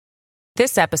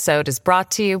This episode is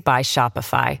brought to you by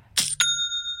Shopify.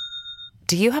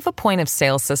 Do you have a point of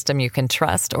sale system you can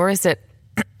trust, or is it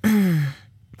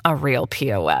a real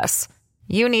POS?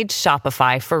 You need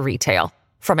Shopify for retail.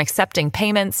 From accepting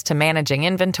payments to managing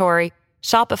inventory,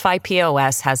 Shopify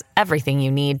POS has everything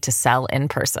you need to sell in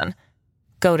person.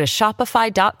 Go to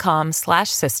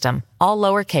shopify.com/system, all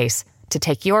lowercase, to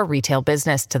take your retail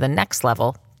business to the next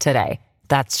level today.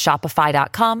 That's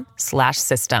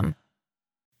shopify.com/system.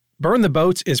 Burn the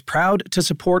Boats is proud to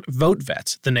support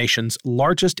VoteVets, the nation's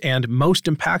largest and most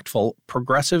impactful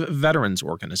progressive veterans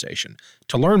organization.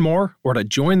 To learn more or to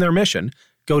join their mission,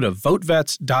 go to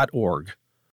votevets.org.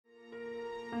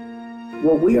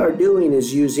 What we are doing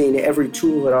is using every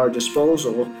tool at our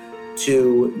disposal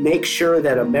to make sure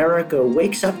that America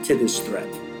wakes up to this threat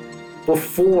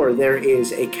before there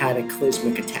is a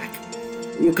cataclysmic attack.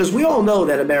 Because we all know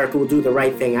that America will do the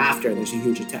right thing after there's a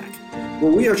huge attack.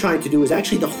 What we are trying to do is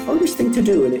actually the hardest thing to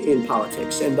do in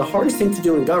politics and the hardest thing to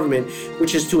do in government,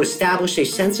 which is to establish a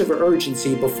sense of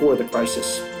urgency before the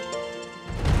crisis.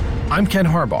 I'm Ken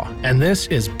Harbaugh, and this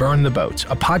is Burn the Boats,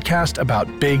 a podcast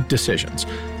about big decisions.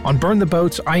 On Burn the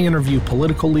Boats, I interview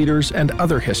political leaders and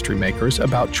other history makers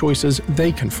about choices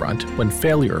they confront when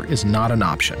failure is not an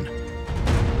option.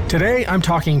 Today, I'm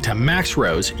talking to Max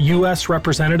Rose, U.S.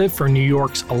 Representative for New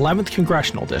York's 11th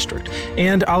Congressional District,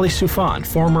 and Ali Soufan,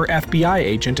 former FBI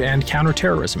agent and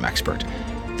counterterrorism expert.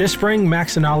 This spring,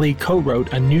 Max and Ali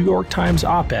co-wrote a New York Times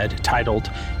op-ed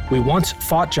titled, "We Once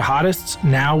Fought Jihadists,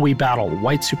 Now We Battle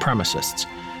White Supremacists."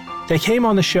 They came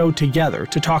on the show together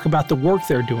to talk about the work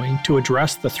they're doing to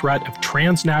address the threat of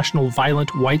transnational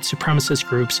violent white supremacist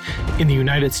groups in the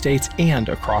United States and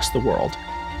across the world.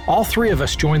 All three of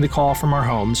us joined the call from our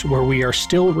homes, where we are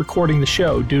still recording the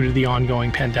show due to the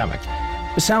ongoing pandemic.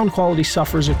 The sound quality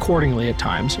suffers accordingly at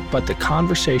times, but the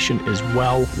conversation is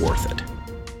well worth it.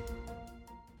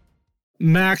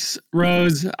 Max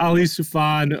Rose, Ali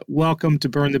Soufan, welcome to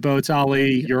Burn the Boats.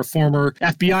 Ali, you're a former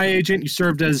FBI agent. You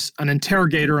served as an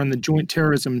interrogator on the Joint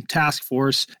Terrorism Task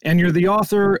Force, and you're the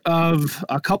author of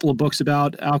a couple of books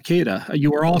about al-Qaeda.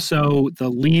 You were also the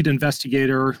lead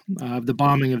investigator of the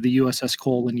bombing of the USS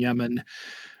Cole in Yemen,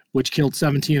 which killed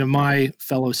 17 of my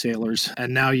fellow sailors.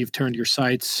 And now you've turned your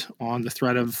sights on the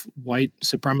threat of white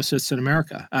supremacists in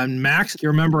America. And Max,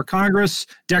 you're a member of Congress,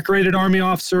 decorated Army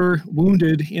officer,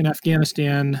 wounded in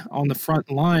Afghanistan on the front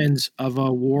lines of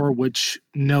a war which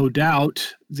no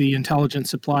doubt the intelligence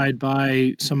supplied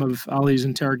by some of Ali's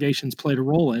interrogations played a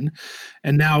role in.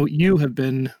 And now you have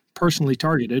been personally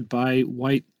targeted by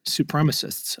white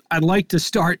supremacists. I'd like to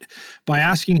start by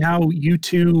asking how you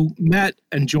two met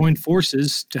and joined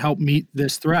forces to help meet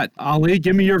this threat. Ali,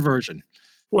 give me your version.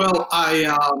 Well,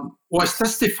 I was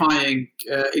testifying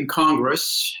in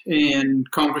Congress, and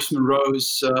Congressman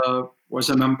Rose was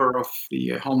a member of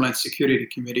the Homeland Security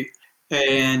Committee.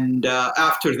 And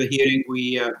after the hearing,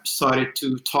 we started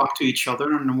to talk to each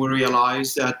other, and we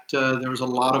realized that there was a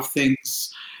lot of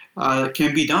things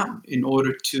can be done in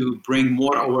order to bring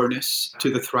more awareness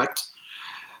to the threat.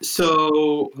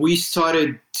 So we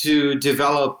started to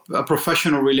develop a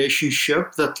professional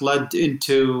relationship that led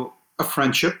into a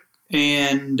friendship.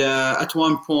 And at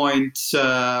one point,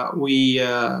 we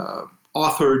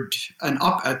authored an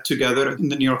op-ed together in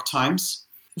the New York Times.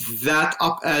 That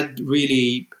op-ed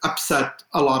really upset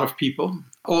a lot of people,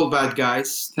 all bad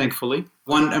guys, thankfully.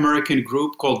 One American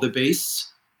group called The Base,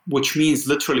 which means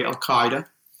literally Al-Qaeda,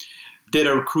 did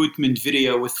a recruitment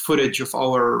video with footage of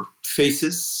our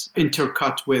faces,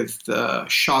 intercut with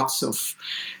shots of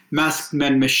masked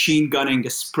men machine gunning a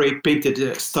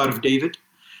spray-painted Star of David.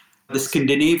 The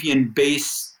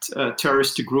Scandinavian-based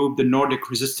terrorist group, the Nordic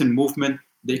Resistance Movement,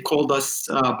 they called us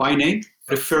by name,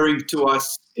 referring to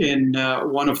us in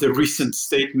one of the recent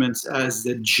statements as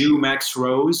the Jew Max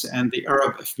Rose and the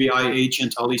Arab FBI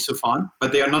agent Ali Soufan.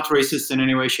 But they are not racist in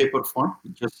any way, shape, or form.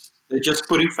 They're just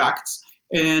putting facts.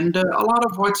 And a lot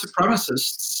of white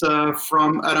supremacists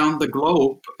from around the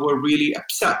globe were really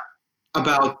upset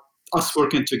about us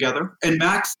working together. And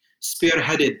Max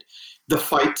spearheaded the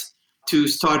fight to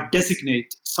start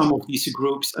designate some of these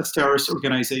groups as terrorist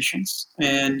organizations.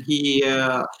 And he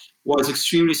was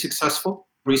extremely successful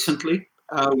recently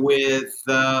with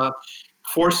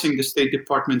forcing the State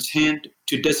Department's hand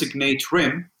to designate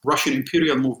RIM, Russian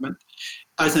Imperial Movement,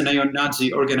 as a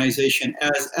neo-Nazi organization,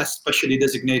 as a specially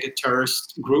designated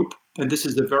terrorist group. And this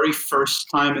is the very first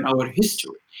time in our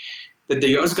history that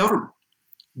the US government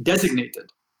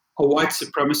designated a white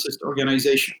supremacist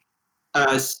organization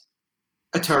as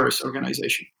a terrorist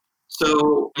organization.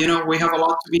 So, we have a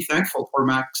lot to be thankful for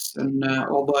Max and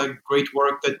all the great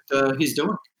work that he's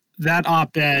doing. that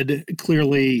op-ed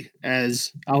clearly,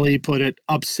 as Ali put it,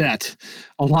 upset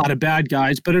a lot of bad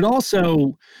guys, but it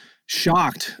also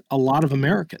shocked a lot of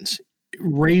Americans,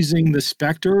 raising the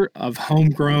specter of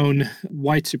homegrown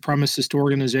white supremacist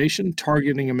organization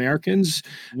targeting Americans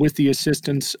with the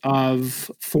assistance of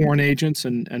foreign agents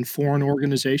and foreign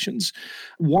organizations.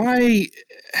 Why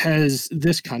has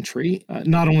this country,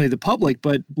 not only the public,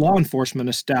 but law enforcement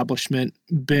establishment,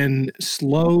 been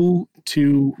slow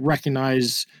to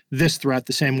recognize this threat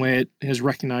the same way it has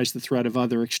recognized the threat of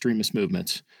other extremist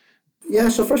movements? Yeah,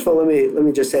 so first of all, let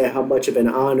me just say how much of an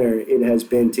honor it has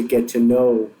been to get to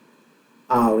know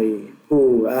Ali,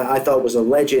 who I thought was a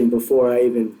legend before I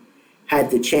even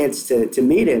had the chance to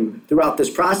meet him throughout this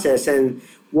process. And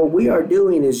what we are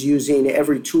doing is using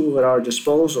every tool at our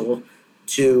disposal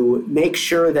to make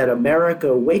sure that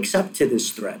America wakes up to this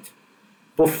threat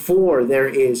before there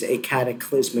is a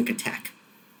cataclysmic attack.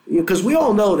 Because we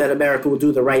all know that America will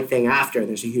do the right thing after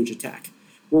there's a huge attack.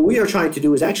 What we are trying to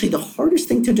do is actually the hardest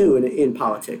thing to do in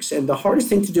politics and the hardest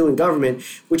thing to do in government,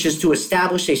 which is to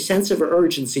establish a sense of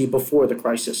urgency before the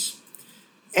crisis.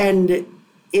 And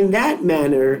in that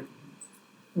manner,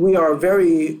 we are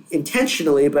very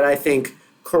intentionally, but I think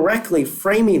correctly,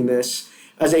 framing this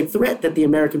as a threat that the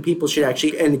American people should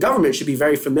actually, and the government should be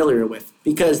very familiar with,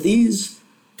 because these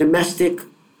domestic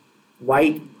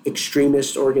white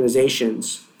extremist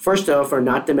organizations, first off, are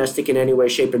not domestic in any way,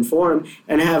 shape, and form,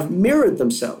 and have mirrored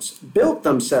themselves, built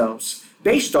themselves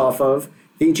based off of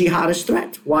the jihadist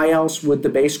threat. Why else would the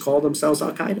base call themselves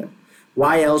Al-Qaeda?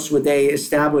 Why else would they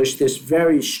establish this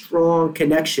very strong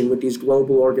connection with these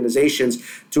global organizations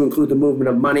to include the movement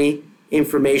of money,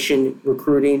 information,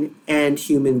 recruiting, and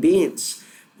human beings?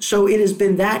 So it has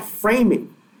been that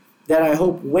framing that I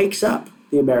hope wakes up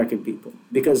the American people,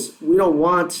 because we don't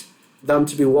want them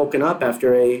to be woken up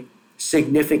after a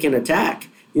significant attack.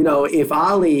 You know, if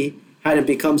Ali hadn't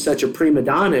become such a prima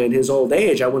donna in his old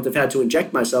age, I wouldn't have had to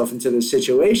inject myself into this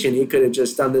situation. He could have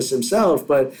just done this himself.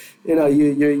 But, you know,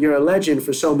 you're a legend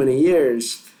for so many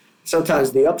years.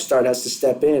 Sometimes the upstart has to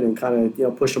step in and kind of, you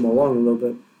know, push him along a little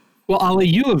bit. Well, Ali,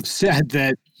 you have said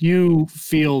that you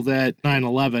feel that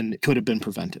 9/11 could have been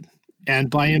prevented.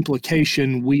 And by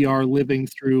implication, we are living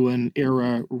through an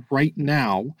era right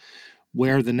now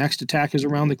where the next attack is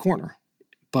around the corner,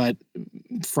 but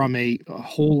from a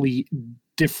wholly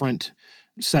different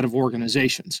set of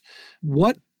organizations.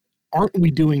 What aren't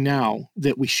we doing now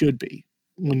that we should be?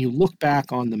 When you look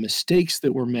back on the mistakes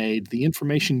that were made, the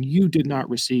information you did not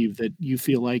receive that you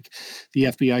feel like the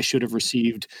FBI should have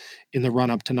received in the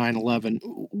run-up to 9/11,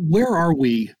 where are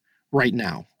we right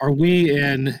now? Are we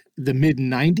in the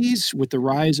mid-90s with the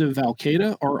rise of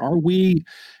Al-Qaeda, or are we,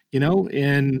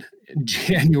 in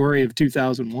January of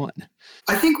 2001?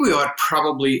 I think we are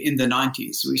probably in the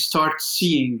 90s. We start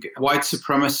seeing white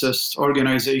supremacist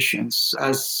organizations,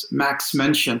 as Max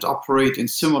mentioned, operate in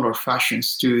similar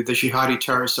fashions to the jihadi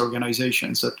terrorist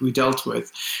organizations that we dealt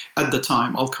with at the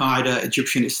time: Al-Qaeda,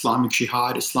 Egyptian Islamic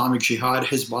Jihad,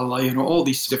 Hezbollah, all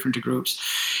these different groups.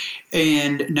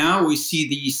 And now we see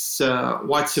these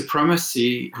white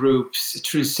supremacy groups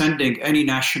transcending any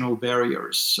national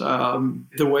barriers,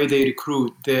 the way they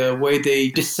recruit, the way they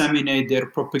disseminate their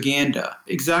propaganda,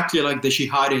 exactly like the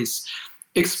jihadis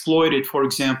exploited, for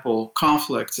example,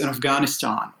 conflicts in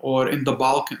Afghanistan or in the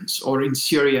Balkans or in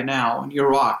Syria now, in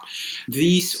Iraq.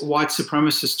 These white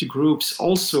supremacist groups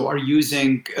also are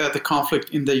using the conflict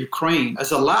in the Ukraine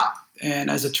as a lab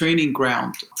and as a training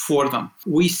ground for them.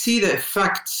 We see the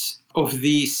effects of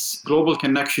these global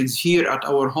connections here at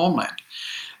our homeland.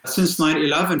 Since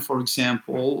 9/11, for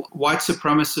example, white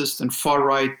supremacists and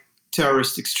far-right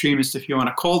terrorist extremists, if you want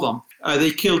to call them,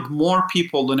 they killed more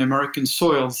people on American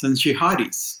soils than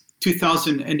jihadis.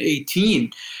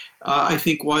 2018, I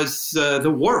think, was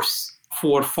the worst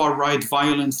for far-right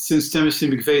violence since Timothy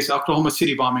McVeigh's Oklahoma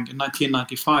City bombing in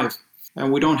 1995.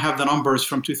 And we don't have the numbers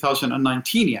from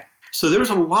 2019 yet. So there's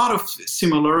a lot of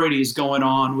similarities going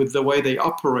on with the way they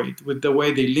operate, with the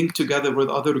way they link together with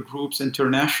other groups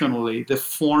internationally, the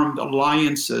formed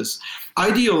alliances.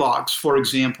 Ideologues, for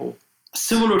example,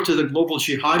 similar to the global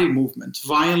jihadi movement,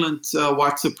 violent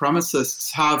white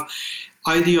supremacists have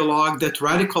ideologue that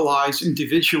radicalize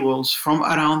individuals from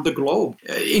around the globe,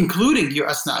 including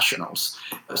U.S. nationals.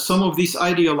 Some of these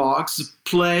ideologues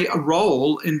play a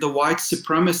role in the white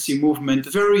supremacy movement,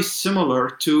 very similar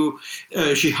to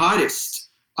jihadist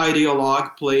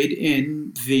ideologue played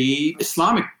in the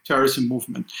Islamic terrorism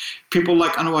movement. People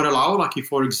like Anwar al-Awlaki,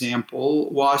 for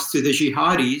example, was to the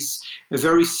jihadis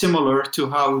very similar to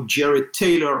how Jared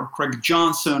Taylor or Craig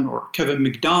Johnson or Kevin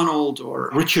McDonald or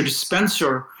Richard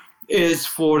Spencer is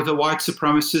for the white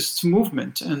supremacist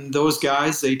movement. And those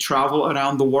guys, they travel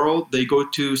around the world. They go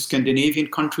to Scandinavian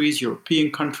countries, European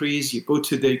countries, you go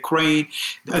to the Ukraine,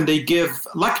 and they give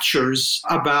lectures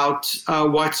about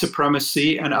white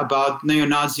supremacy and about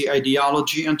neo-Nazi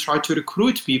ideology and try to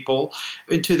recruit people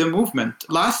into the movement.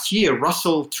 Last year,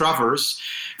 Russell Travers,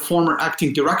 former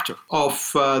acting director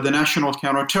of the National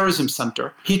Counterterrorism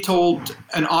Center, he told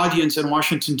an audience in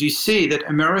Washington, D.C. that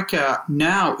America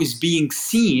now is being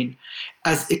seen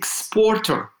as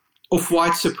exporter of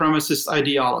white supremacist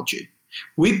ideology.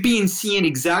 We've been seeing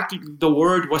exactly the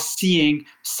word was seeing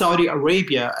Saudi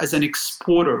Arabia as an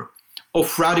exporter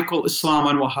of radical Islam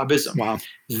and Wahhabism. Wow.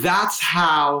 That's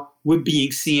how we're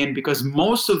being seen, because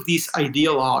most of these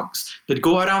ideologues that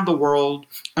go around the world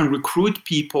and recruit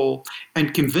people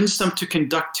and convince them to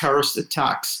conduct terrorist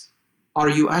attacks are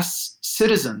U.S.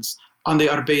 citizens, and they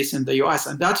are based in the U.S.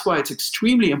 And that's why it's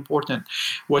extremely important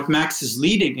what Max is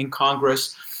leading in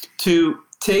Congress to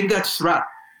take that threat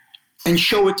and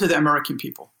show it to the American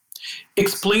people.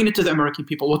 Explain it to the American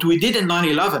people. What we did in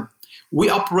 9/11, we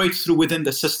operate through within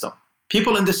the system.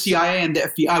 People in the CIA and the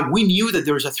FBI, we knew that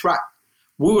there was a threat.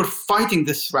 We were fighting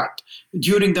this threat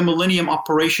during the Millennium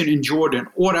Operation in Jordan,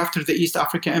 or after the East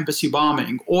Africa Embassy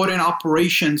bombing, or in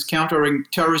operations, countering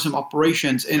terrorism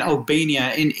operations in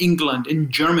Albania, in England, in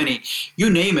Germany, you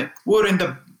name it. We're in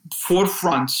the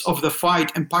forefronts of the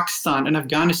fight in Pakistan and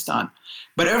Afghanistan.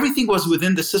 But everything was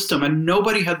within the system, and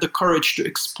nobody had the courage to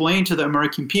explain to the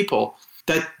American people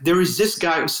that there is this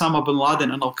guy, Osama bin Laden,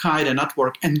 and Al-Qaeda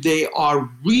network, and they are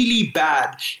really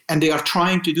bad, and they are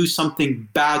trying to do something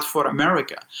bad for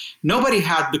America. Nobody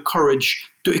had the courage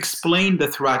to explain the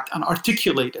threat and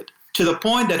articulate it, to the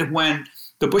point that when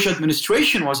the Bush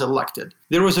administration was elected,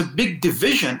 there was a big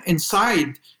division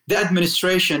inside the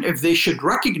administration if they should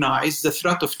recognize the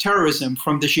threat of terrorism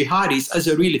from the jihadis as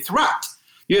a real threat.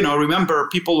 You know, remember,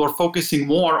 people were focusing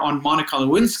more on Monica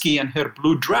Lewinsky and her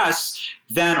blue dress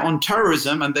than on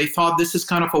terrorism, and they thought this is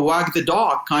kind of a wag the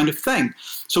dog kind of thing.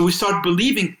 So we start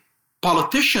believing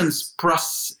politicians'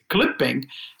 press clipping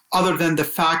other than the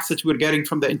facts that we're getting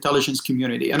from the intelligence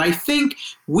community. And I think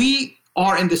we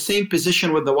are in the same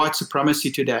position with the white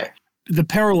supremacy today. The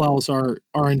parallels are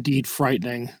indeed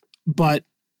frightening, but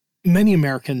many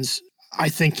Americans, I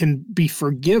think, can be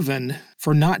forgiven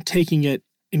for not taking it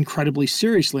incredibly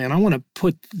seriously. And I want to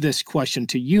put this question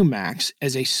to you, Max,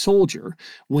 as a soldier.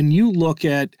 When you look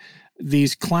at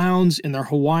these clowns in their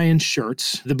Hawaiian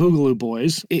shirts, the Boogaloo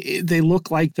Boys, they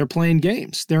look like they're playing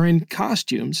games. They're in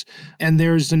costumes, and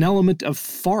there's an element of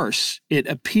farce, it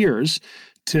appears,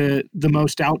 to the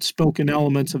most outspoken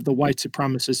elements of the white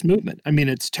supremacist movement. I mean,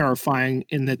 it's terrifying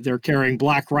in that they're carrying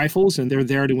black rifles and they're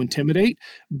there to intimidate,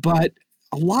 but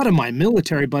a lot of my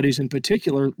military buddies in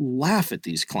particular laugh at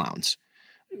these clowns.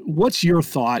 What's your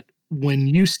thought when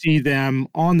you see them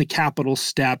on the Capitol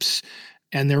steps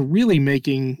and they're really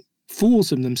making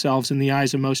fools of themselves in the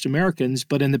eyes of most Americans,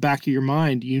 but in the back of your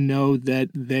mind, you know that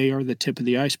they are the tip of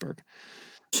the iceberg?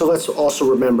 So let's also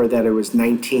remember that it was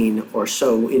 19 or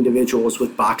so individuals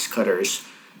with box cutters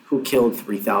who killed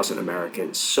 3,000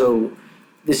 Americans. So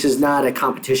this is not a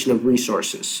competition of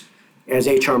resources. As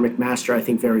H.R. McMaster, I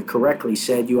think very correctly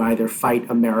said, you either fight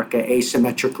America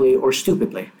asymmetrically or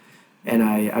stupidly. And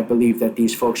I believe that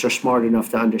these folks are smart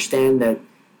enough to understand that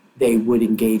they would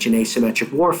engage in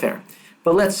asymmetric warfare.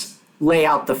 But let's lay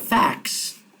out the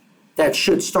facts that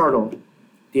should startle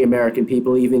the American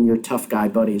people, even your tough guy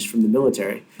buddies from the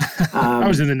military. I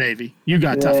was in the Navy. You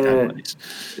got tough guy buddies.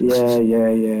 Yeah.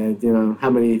 You know,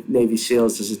 how many Navy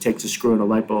SEALs does it take to screw in a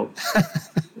light bulb?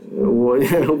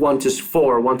 1 to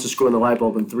 4, 1 to screw in the light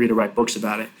bulb, and 3 to write books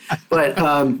about it. But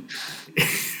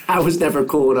I was never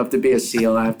cool enough to be a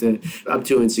SEAL. I'm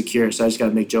too insecure, so I just got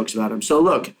to make jokes about him. So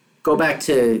look, go back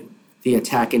to the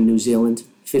attack in New Zealand.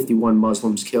 51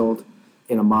 Muslims killed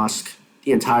in a mosque.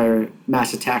 The entire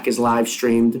mass attack is live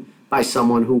streamed by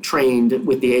someone who trained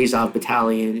with the Azov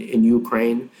battalion in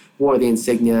Ukraine, wore the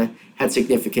insignia, had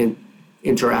significant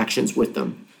interactions with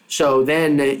them. So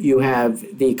then you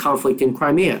have the conflict in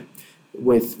Crimea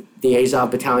with the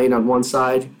Azov battalion on one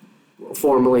side,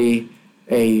 formerly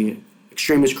a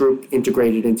extremist group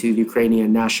integrated into the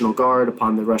Ukrainian National Guard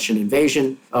upon the Russian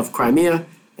invasion of Crimea.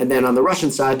 And then on the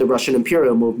Russian side, the Russian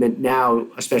Imperial Movement, now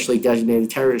a specially designated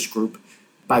terrorist group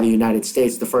by the United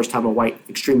States, the first time a white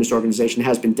extremist organization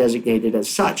has been designated as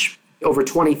such. Over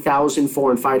 20,000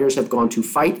 foreign fighters have gone to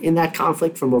fight in that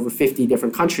conflict from over 50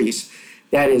 different countries.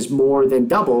 That is more than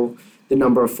double the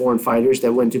number of foreign fighters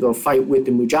that went to go fight with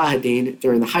the Mujahideen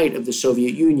during the height of the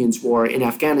Soviet Union's war in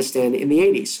Afghanistan in the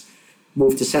 80s.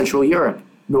 Moved to Central Europe,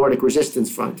 Nordic Resistance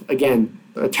Front. Again,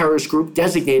 a terrorist group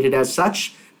designated as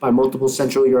such by multiple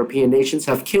Central European nations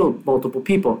have killed multiple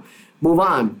people. Move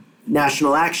on.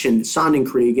 National Action,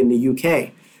 Sonnenkrieg in the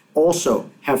UK, also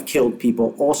have killed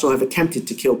people, also have attempted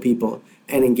to kill people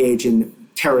and engage in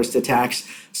terrorist attacks.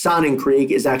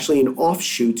 Sonnenkrieg is actually an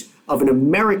offshoot of an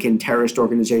American terrorist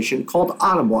organization called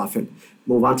Atomwaffen.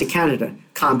 Move on to Canada,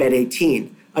 Combat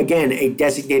 18. Again, a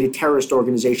designated terrorist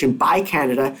organization by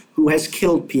Canada who has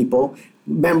killed people.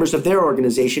 Members of their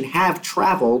organization have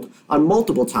traveled on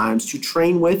multiple times to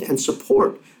train with and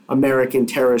support American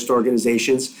terrorist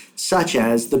organizations, such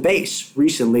as the base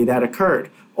recently that occurred.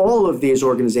 All of these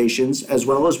organizations, as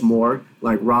well as more,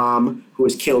 like Rahm, who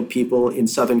has killed people in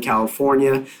Southern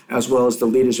California, as well as the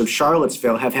leaders of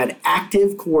Charlottesville, have had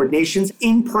active coordinations,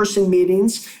 in-person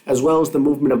meetings, as well as the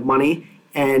movement of money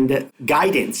and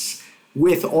guidance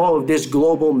with all of this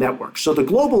global network. So the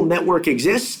global network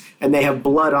exists, and they have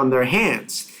blood on their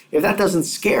hands. If that doesn't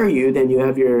scare you, then you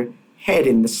have your head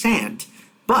in the sand.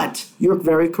 But you're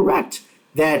very correct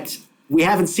that we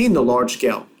haven't seen the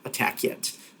large-scale attack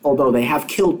yet, although they have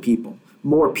killed people.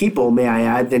 More people, may I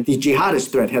add, than the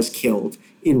jihadist threat has killed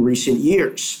in recent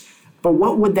years. But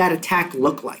what would that attack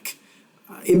look like?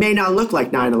 It may not look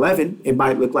like 9/11. It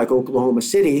might look like Oklahoma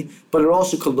City, but it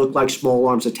also could look like small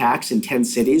arms attacks in 10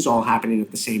 cities all happening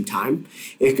at the same time.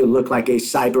 It could look like a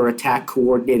cyber attack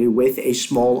coordinated with a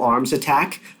small arms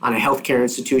attack on a healthcare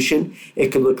institution.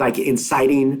 It could look like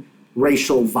inciting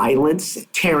racial violence,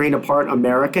 tearing apart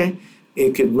America.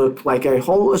 It could look like a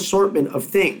whole assortment of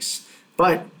things.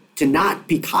 But to not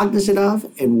be cognizant of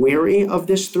and wary of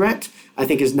this threat, I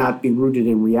think is not be rooted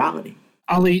in reality.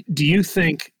 Ali, do you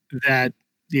think that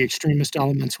the extremist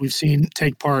elements we've seen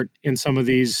take part in some of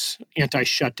these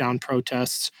anti-shutdown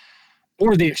protests,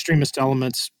 or the extremist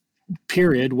elements,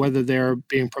 period, whether they're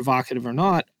being provocative or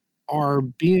not, are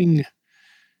being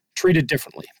treated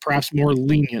differently, perhaps more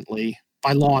leniently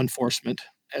by law enforcement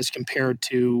as compared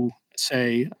to,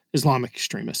 say, Islamic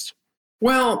extremists?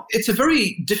 Well, it's a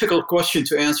very difficult question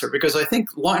to answer because I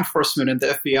think law enforcement and the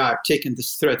FBI have taken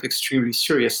this threat extremely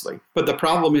seriously. But the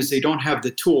problem is they don't have the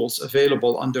tools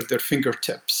available under their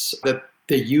fingertips that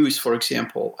they use, for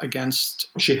example, against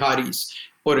jihadis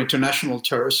or international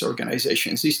terrorist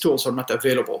organizations. These tools are not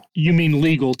available. You mean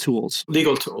legal tools?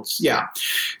 Legal tools, yeah.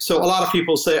 So a lot of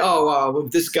people say,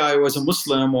 if this guy was a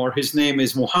Muslim or his name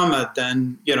is Muhammad,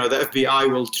 then the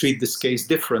FBI will treat this case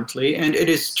differently. And it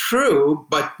is true,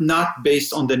 but not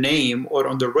based on the name or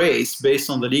on the race, based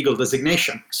on the legal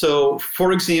designation. So,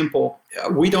 for example,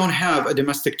 we don't have a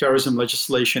domestic terrorism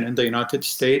legislation in the United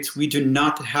States. We do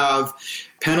not have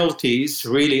penalties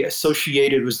really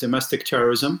associated with domestic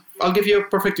terrorism. I'll give you a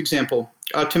perfect example.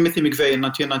 Timothy McVeigh in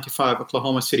 1995,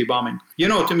 Oklahoma City bombing.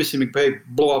 Timothy McVeigh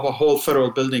blew up a whole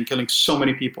federal building, killing so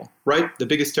many people, right? The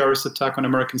biggest terrorist attack on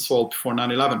American soil before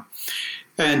 9/11.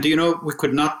 And we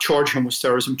could not charge him with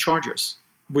terrorism charges.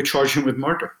 We charge him with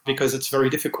murder because it's very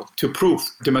difficult to prove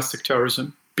domestic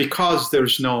terrorism because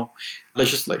there's no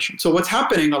legislation. So what's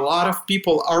happening, a lot of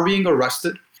people are being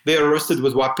arrested. They are arrested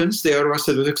with weapons. They are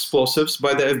arrested with explosives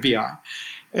by the FBI.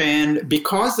 And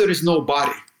because there is no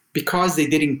body, because they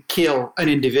didn't kill an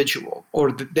individual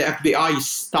or the FBI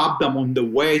stopped them on the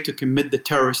way to commit the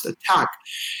terrorist attack,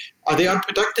 they are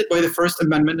protected by the First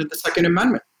Amendment and the Second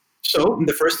Amendment. So in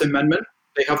the First Amendment,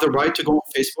 they have the right to go on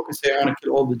Facebook and say, I want to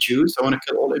kill all the Jews, I want to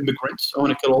kill all immigrants, I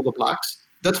want to kill all the blacks.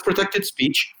 That's protected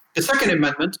speech. The Second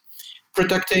Amendment,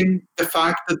 protecting the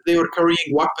fact that they were carrying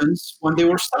weapons when they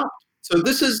were stopped. So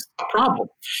this is a problem.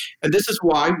 And this is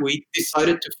why we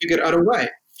decided to figure out a way.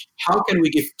 How can we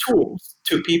give tools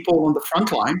to people on the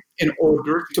front line in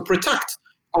order to protect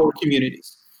our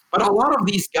communities? But a lot of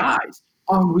these guys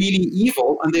are really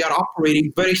evil, and they are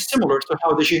operating very similar to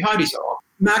how the jihadis are.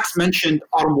 Max mentioned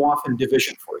Atomwaffen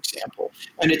Division, for example,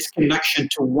 and its connection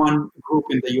to one group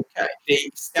in the UK. They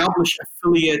established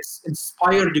affiliates,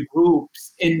 inspired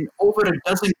groups in over a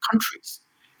dozen countries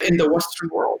in the Western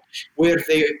world, where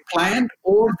they planned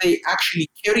or they actually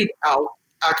carried out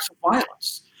acts of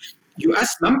violence.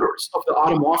 U.S. members of the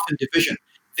Atomwaffen Division,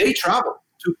 they travel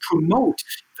to promote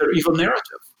their evil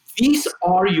narrative. These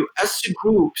are U.S.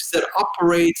 groups that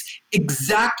operate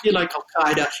exactly like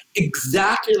Al-Qaeda,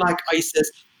 exactly like ISIS.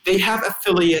 They have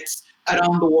affiliates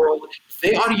around the world.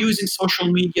 They are using social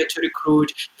media to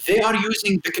recruit. They are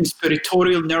using the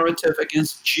conspiratorial narrative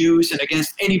against Jews and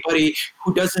against anybody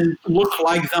who doesn't look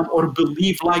like them or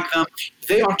believe like them.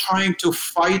 They are trying to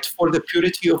fight for the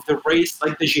purity of the race,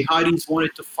 like the jihadis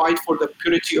wanted to fight for the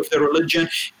purity of the religion.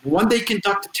 When they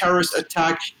conduct a terrorist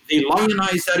attack, they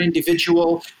lionize that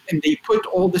individual and they put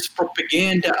all this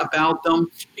propaganda about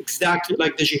them, exactly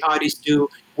like the jihadis do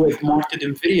with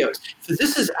martyrdom videos. So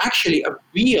this is actually a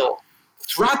real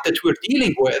threat that we're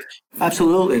dealing with.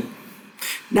 Absolutely.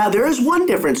 Now, there is one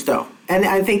difference, though, and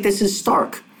I think this is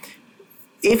stark.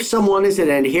 If someone is an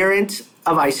adherent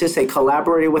of ISIS, they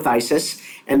collaborated with ISIS,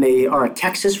 and they are a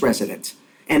Texas resident,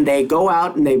 and they go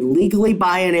out and they legally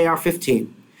buy an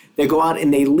AR-15, they go out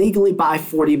and they legally buy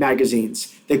 40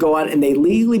 magazines, they go out and they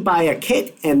legally buy a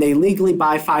kit, and they legally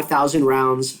buy 5,000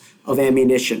 rounds of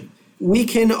ammunition, we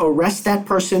can arrest that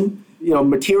person,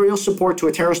 material support to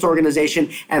a terrorist organization,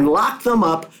 and lock them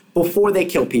up before they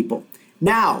kill people.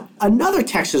 Now, another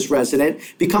Texas resident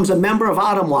becomes a member of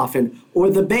Atomwaffen or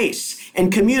the base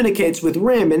and communicates with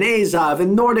RIM and Azov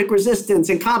and Nordic Resistance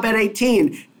and Combat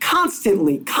 18,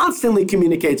 constantly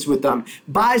communicates with them,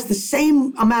 buys the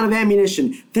same amount of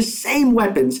ammunition, the same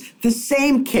weapons, the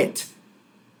same kit.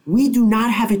 We do not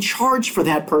have a charge for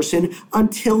that person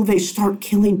until they start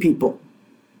killing people.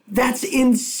 That's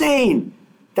insane.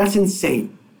 That's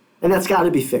insane. And that's got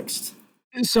to be fixed.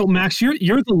 So, Max, you're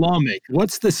the lawmaker.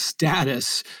 What's the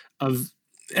status of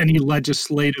any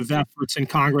legislative efforts in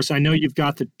Congress? I know you've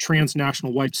got the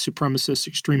Transnational White Supremacist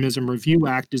Extremism Review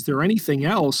Act. Is there anything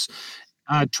else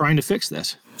trying to fix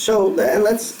this? So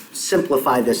let's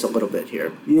simplify this a little bit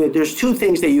here. There's two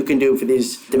things that you can do for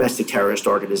these domestic terrorist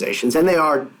organizations, and they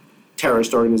are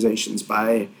terrorist organizations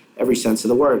by every sense of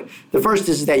the word. The first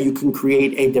is that you can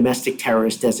create a domestic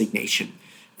terrorist designation.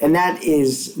 And that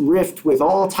is rife with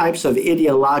all types of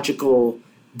ideological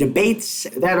debates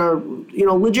that are,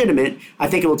 legitimate. I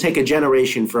think it will take a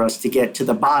generation for us to get to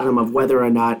the bottom of whether or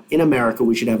not in America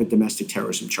we should have a domestic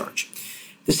terrorism charge.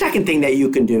 The second thing that you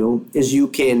can do is you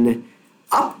can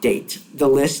update the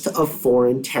list of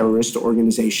foreign terrorist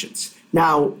organizations.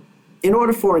 Now, in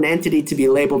order for an entity to be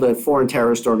labeled a foreign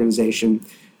terrorist organization,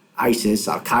 ISIS,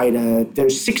 Al-Qaeda,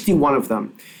 there's 61 of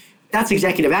them. That's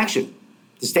executive action.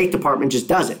 The State Department just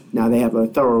does it. Now they have a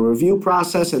thorough review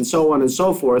process and so on and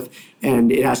so forth,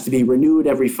 and it has to be renewed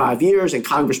every 5 years, and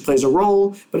Congress plays a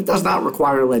role, but it does not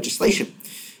require legislation.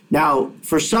 Now,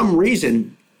 for some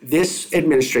reason, this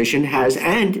administration has,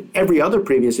 and every other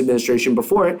previous administration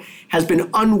before it, has been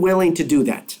unwilling to do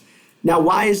that. Now,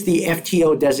 why is the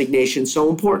FTO designation so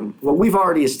important? Well, we've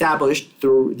already established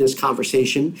through this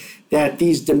conversation that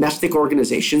these domestic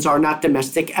organizations are not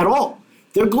domestic at all.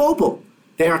 They're global.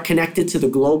 They are connected to the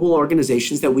global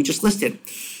organizations that we just listed.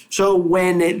 So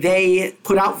when they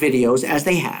put out videos, as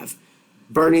they have,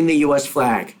 burning the U.S.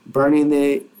 flag, burning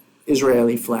the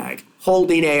Israeli flag,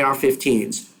 holding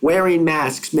AR-15s, wearing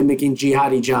masks mimicking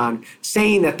Jihadi John,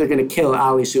 saying that they're going to kill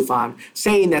Ali Soufan,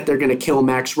 saying that they're going to kill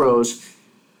Max Rose,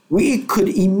 we could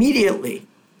immediately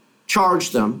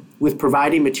charge them with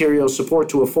providing material support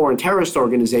to a foreign terrorist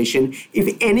organization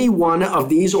if any one of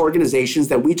these organizations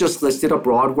that we just listed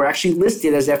abroad were actually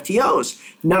listed as FTOs.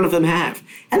 None of them have.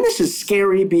 And this is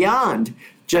scary beyond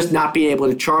just not being able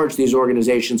to charge these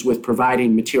organizations with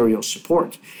providing material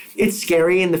support. It's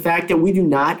scary in the fact that we do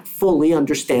not fully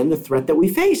understand the threat that we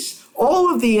face.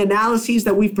 All of the analyses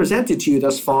that we've presented to you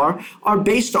thus far are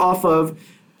based off of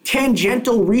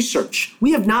tangential research.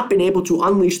 We have not been able to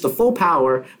unleash the full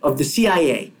power of the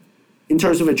CIA in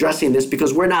terms of addressing this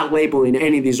because we're not labeling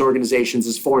any of these organizations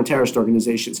as foreign terrorist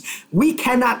organizations. We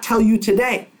cannot tell you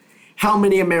today how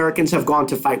many Americans have gone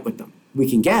to fight with them. We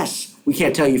can guess. We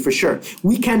can't tell you for sure.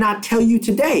 We cannot tell you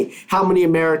today how many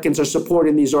Americans are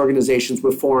supporting these organizations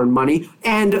with foreign money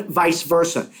and vice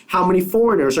versa. How many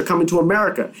foreigners are coming to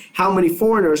America? How many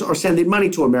foreigners are sending money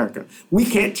to America? We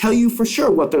can't tell you for sure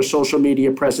what their social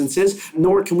media presence is,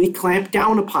 nor can we clamp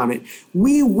down upon it.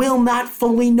 We will not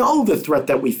fully know the threat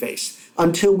that we face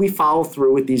until we follow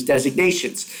through with these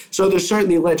designations. So there's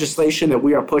certainly legislation that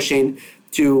we are pushing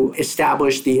to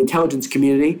establish the intelligence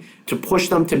community, to push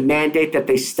them to mandate that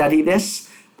they study this.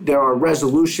 There are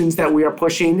resolutions that we are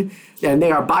pushing, and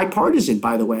they are bipartisan,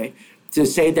 by the way, to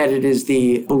say that it is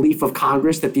the belief of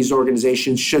Congress that these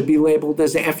organizations should be labeled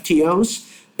as FTOs.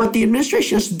 But the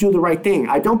administration has to do the right thing.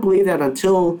 I don't believe that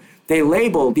until they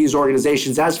label these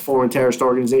organizations as foreign terrorist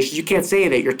organizations, you can't say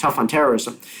that you're tough on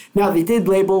terrorism. Now, they did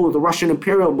label the Russian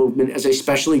imperial movement as a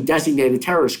specially designated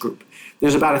terrorist group.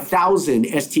 There's about 1,000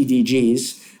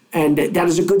 STDGs, and that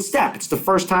is a good step. It's the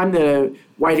first time that a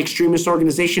white extremist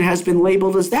organization has been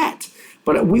labeled as that.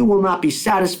 But we will not be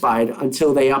satisfied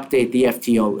until they update the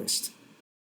FTO list.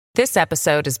 This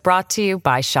episode is brought to you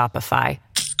by Shopify.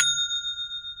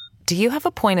 Do you have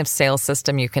a point of sale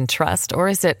system you can trust, or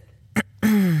is it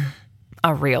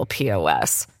a real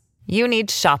POS? You need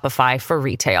Shopify for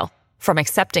retail. From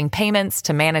accepting payments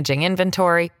to managing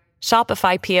inventory,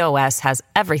 Shopify POS has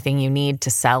everything you need to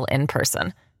sell in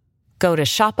person. Go to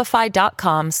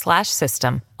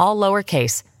shopify.com/system, all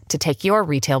lowercase, to take your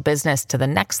retail business to the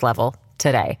next level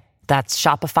today. That's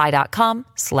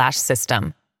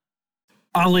shopify.com/system.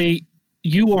 Ali,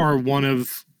 you are one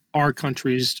of our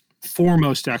country's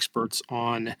foremost experts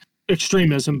on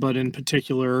extremism, but in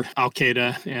particular,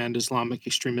 Al-Qaeda and Islamic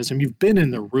extremism. You've been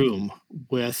in the room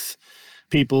with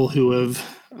people who have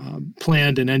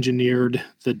planned and engineered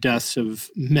the deaths of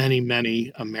many,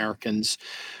 many Americans.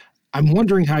 I'm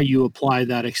wondering how you apply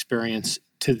that experience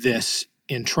to this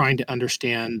in trying to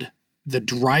understand the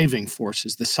driving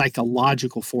forces, the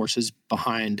psychological forces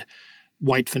behind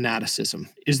white fanaticism.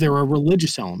 Is there a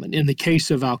religious element? In the case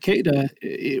of Al-Qaeda,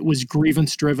 it was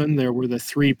grievance-driven. There were the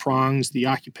three prongs: the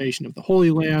occupation of the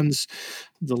Holy Lands,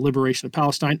 the liberation of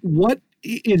Palestine. What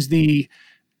is the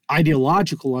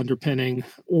ideological underpinning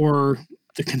or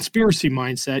the conspiracy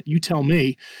mindset, you tell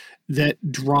me,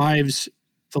 that drives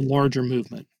the larger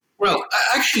movement? Well,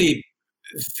 actually,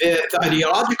 the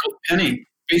ideological pinning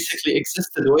basically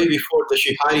existed way before the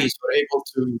jihadis were able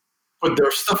to put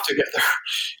their stuff together.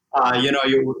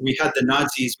 We had the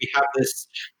Nazis. We have this,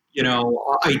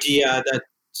 idea that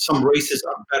some races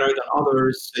are better than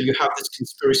others. You have this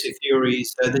conspiracy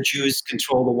theories that the Jews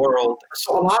control the world.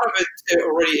 So a lot of it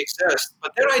already exists.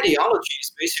 But their ideology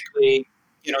is basically,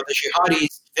 the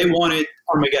jihadis, they wanted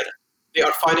Armageddon. They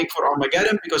are fighting for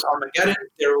Armageddon because Armageddon,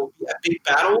 there will be a big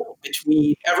battle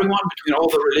between everyone, between all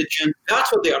the religion.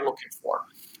 That's what they are looking for.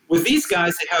 With these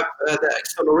guys, they have the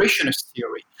accelerationist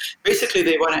theory. Basically,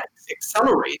 they want to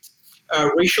accelerate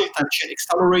racial tension,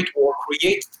 accelerate war,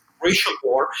 create racial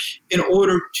war in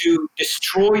order to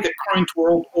destroy the current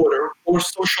world order or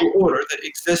social order that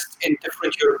exists in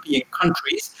different European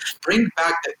countries, bring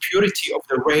back the purity of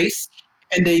the race,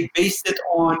 and they base it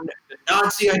on the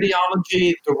Nazi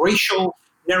ideology, the racial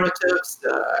narratives,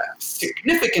 the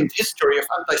significant history of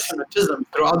anti-Semitism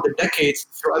throughout the decades,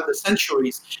 throughout the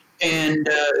centuries, and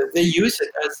they use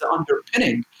it as the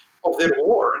underpinning of their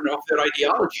war and of their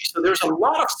ideology. So there's a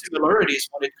lot of similarities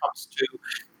when it comes to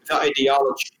the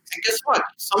ideology. And guess what?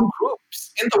 Some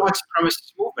groups in the white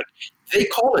supremacist movement, they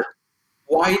call it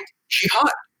white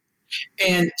jihad.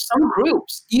 And some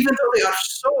groups, even though they are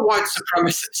so white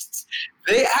supremacists,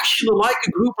 they actually like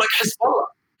a group like Hezbollah.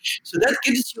 So that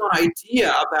gives you an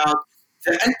idea about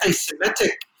the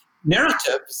anti-Semitic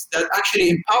narratives that actually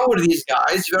empower these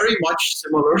guys, very much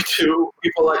similar to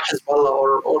people like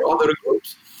Hezbollah or other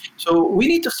groups. So we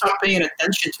need to start paying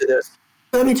attention to this.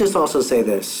 Let me just also say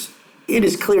this. It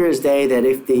is clear as day that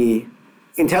if the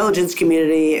intelligence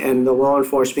community and the law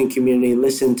enforcement community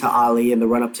listened to Ali in the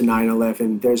run-up to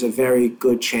 9/11, there's a very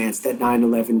good chance that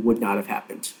 9/11 would not have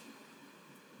happened.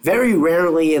 Very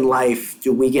rarely in life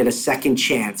do we get a second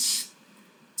chance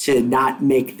to not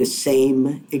make the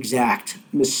same exact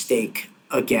mistake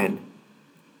again.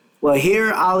 Well,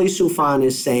 here Ali Soufan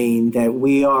is saying that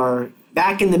we are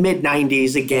back in the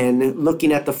mid-90s again,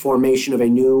 looking at the formation of a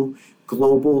new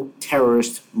global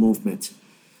terrorist movement.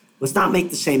 Let's not make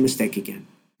the same mistake again.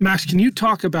 Max, can you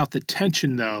talk about the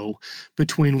tension, though,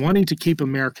 between wanting to keep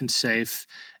Americans safe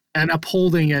and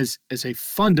upholding as a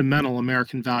fundamental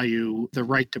American value the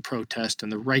right to protest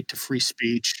and the right to free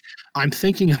speech? I'm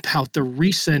thinking about the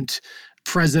recent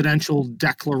presidential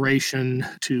declaration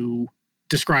to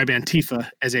describe Antifa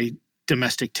as a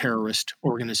domestic terrorist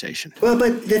organization. Well,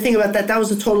 but the thing about that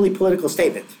was a totally political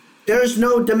statement. There's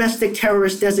no domestic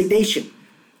terrorist designation.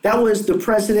 That was the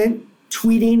president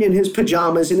tweeting in his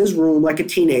pajamas in his room like a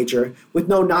teenager with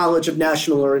no knowledge of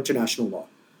national or international law.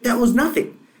 That was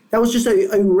nothing. That was just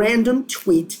a random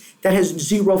tweet that has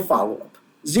zero follow-up.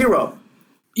 Zero.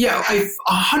 Yeah, I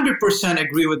 100%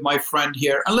 agree with my friend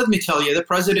here. And let me tell you, the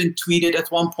president tweeted at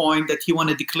one point that he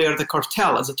wanted to declare the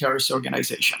cartel as a terrorist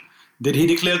organization. Did he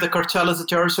declare the cartel as a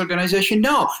terrorist organization?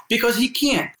 No, because he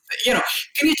can't. Can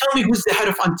you tell me who's the head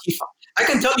of Antifa? I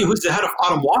can tell you who's the head of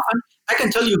Atom Waffen. I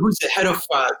can tell you who's the head of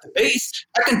the base.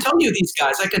 I can tell you these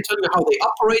guys. I can tell you how they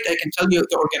operate. I can tell you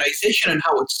the organization and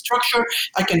how it's structured.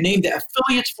 I can name the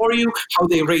affiliates for you, how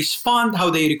they raise funds, how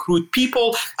they recruit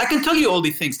people. I can tell you all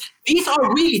these things. These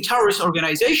are really terrorist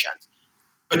organizations.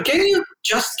 But can you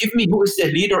just give me who is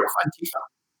the leader of Antifa?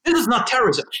 This is not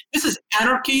terrorism. This is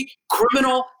anarchy,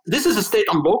 criminal. This is a state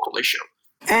and local issue.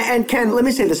 And Ken, let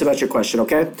me say this about your question,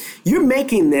 okay? You're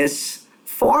making this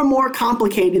far more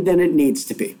complicated than it needs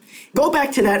to be. Go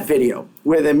back to that video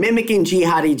where they're mimicking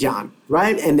Jihadi John,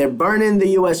 right? And they're burning the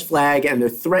U.S. flag and they're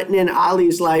threatening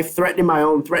Ali's life, threatening my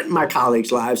own, threatening my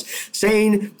colleagues' lives,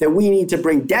 saying that we need to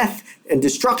bring death and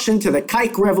destruction to the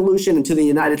Kike Revolution and to the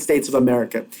United States of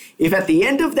America. If at the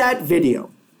end of that video,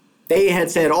 They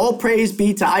had said, all praise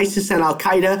be to ISIS and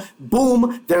Al-Qaeda.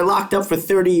 Boom, they're locked up for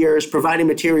 30 years, providing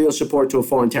material support to a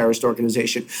foreign terrorist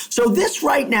organization. So this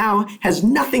right now has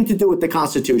nothing to do with the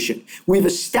Constitution. We've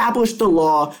established the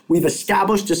law. We've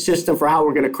established a system for how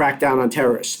we're going to crack down on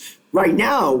terrorists. Right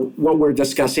now, what we're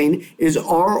discussing is,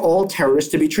 are all terrorists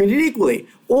to be treated equally?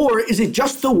 Or is it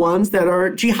just the ones that are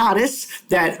jihadists,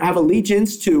 that have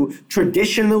allegiance to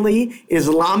traditionally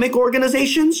Islamic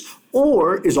organizations?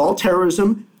 Or is all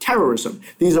terrorism terrorism?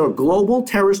 These are global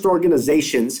terrorist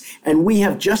organizations, and we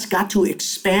have just got to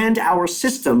expand our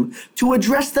system to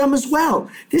address them as well.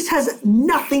 This has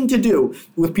nothing to do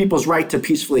with people's right to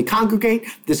peacefully congregate.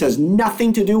 This has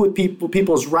nothing to do with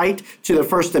people's right to the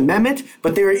First Amendment,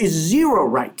 but there is zero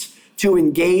right to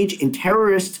engage in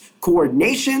terrorist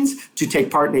coordinations, to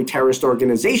take part in a terrorist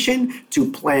organization,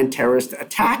 to plan terrorist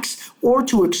attacks, or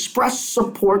to express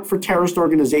support for terrorist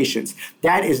organizations.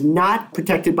 That is not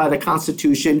protected by the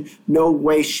Constitution, no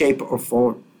way, shape, or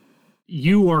form.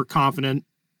 You are confident,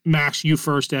 Max, you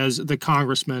first as the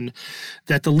congressman,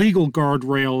 that the legal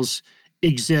guardrails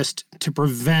exist to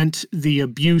prevent the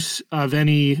abuse of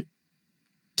any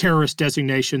terrorist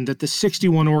designation, that the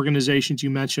 61 organizations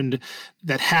you mentioned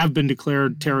that have been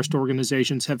declared terrorist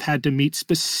organizations have had to meet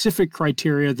specific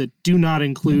criteria that do not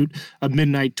include a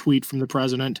midnight tweet from the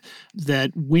president,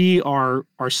 that we are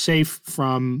safe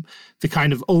from the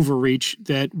kind of overreach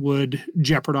that would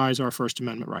jeopardize our First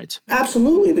Amendment rights?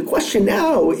 Absolutely. The question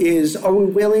now is, are we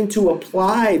willing to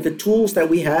apply the tools that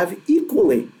we have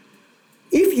equally?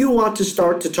 If you want to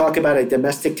start to talk about a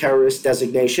domestic terrorist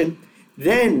designation,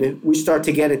 then we start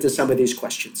to get into some of these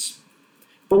questions.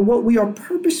 But what we are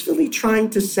purposefully trying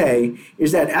to say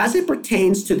is that as it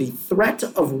pertains to the threat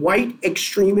of white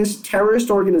extremist terrorist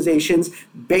organizations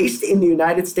based in the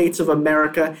United States of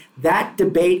America, that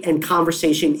debate and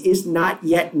conversation is not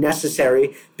yet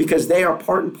necessary because they are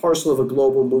part and parcel of a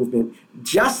global movement,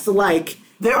 just like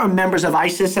there are members of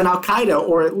ISIS and Al-Qaeda,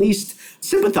 or at least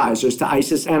sympathizers to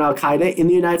ISIS and Al-Qaeda in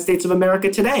the United States of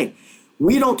America today.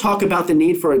 We don't talk about the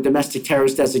need for a domestic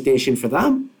terrorist designation for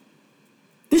them.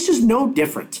 This is no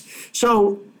different.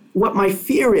 So what my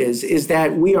fear is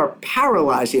that we are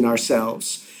paralyzing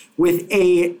ourselves with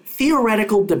a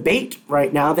theoretical debate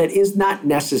right now that is not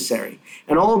necessary.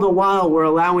 And all the while, we're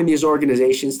allowing these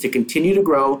organizations to continue to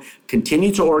grow,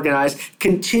 continue to organize,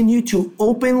 continue to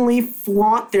openly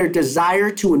flaunt their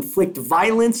desire to inflict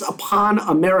violence upon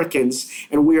Americans,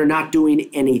 and we are not doing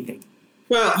anything.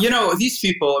 Well, these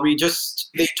people,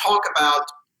 they talk about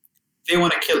they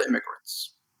want to kill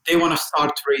immigrants. They want to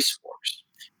start race wars.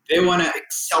 They want to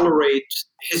accelerate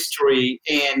history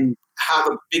and have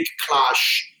a big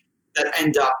clash that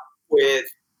end up with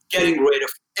getting rid of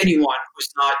anyone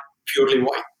who's not purely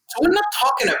white. So we're not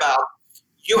talking about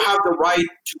you have the right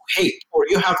to hate, or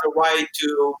you have the right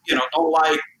to, don't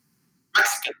like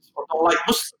Mexicans, or don't like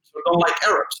Muslims, or don't like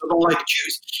Arabs, or don't like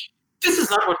Jews. This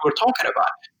is not what we're talking about.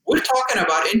 We're talking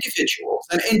about individuals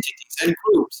and entities and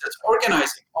groups that's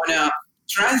organizing on a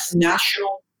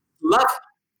transnational level,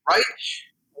 right?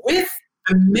 With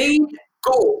the main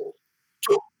goal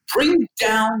to bring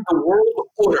down the world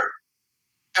order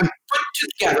and put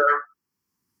together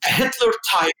a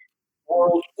Hitler-type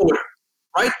world order,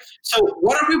 right? So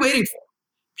what are we waiting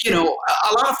for?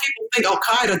 A lot of people think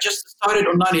Al-Qaeda just started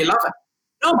on 9/11.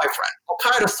 No, my friend.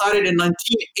 Al-Qaeda started in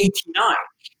 1989,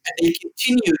 and they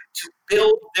continued to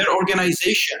build their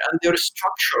organization and their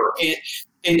structure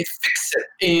and fix it.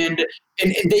 And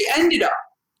they ended up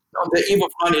on the eve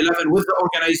of 9/11 with the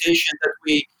organization that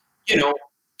we,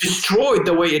 destroyed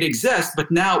the way it exists, but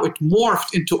now it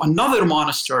morphed into another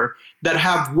monster that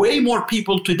have way more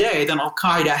people today than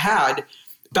Al-Qaeda had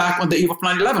back on the eve of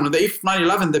 9/11. On the eve of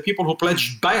 9/11, the people who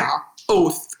pledged Bay'ah,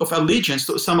 oath of allegiance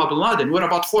to Osama bin Laden, were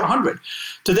about 400.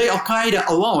 Today, Al-Qaeda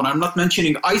alone, I'm not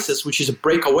mentioning ISIS, which is a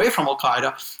break away from Al-Qaeda,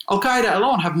 Al-Qaeda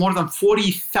alone have more than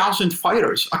 40,000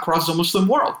 fighters across the Muslim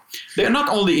world. They are not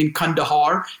only in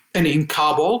Kandahar and in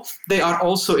Kabul, they are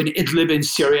also in Idlib in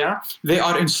Syria, they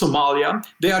are in Somalia,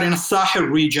 they are in the Sahel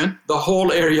region, the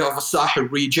whole area of the Sahel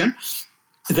region.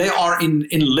 They are in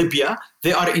Libya.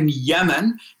 They are in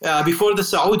Yemen. Before the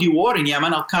Saudi war in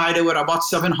Yemen, Al-Qaeda were about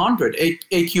 700,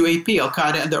 AQAP,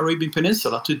 Al-Qaeda and the Arabian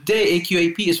Peninsula. Today,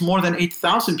 AQAP is more than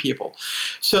 8,000 people.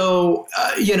 So,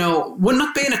 we're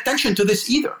not paying attention to this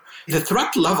either. The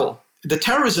threat level, the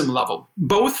terrorism level,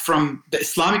 both from the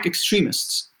Islamic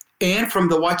extremists and from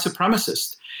the white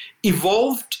supremacists,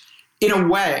 evolved in a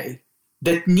way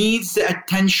that needs the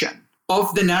attention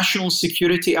of the national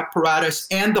security apparatus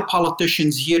and the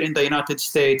politicians here in the United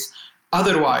States.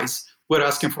 Otherwise, we're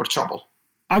asking for trouble.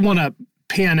 I want to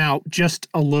pan out just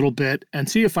a little bit and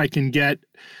see if I can get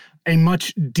a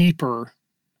much deeper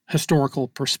historical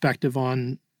perspective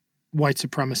on white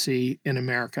supremacy in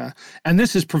America. And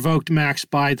this is provoked, Max,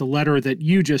 by the letter that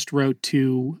you just wrote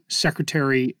to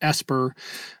Secretary Esper,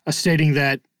 stating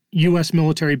that U.S.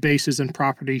 military bases and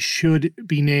property should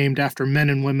be named after men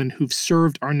and women who've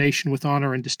served our nation with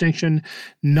honor and distinction,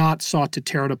 not sought to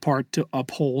tear it apart to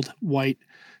uphold white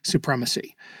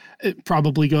supremacy. It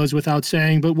probably goes without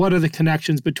saying, but what are the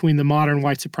connections between the modern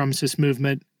white supremacist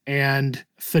movement and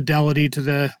fidelity to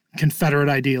the Confederate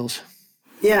ideals?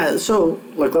 Yeah, so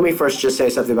look, let me first just say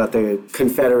something about the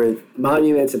Confederate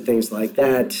monuments and things like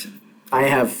that. I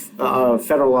have a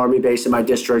federal army base in my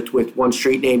district with one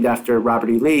street named after Robert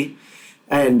E. Lee,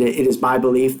 and it is my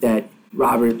belief that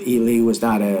Robert E. Lee was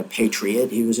not a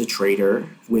patriot. He was a traitor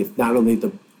with not only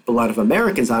the blood of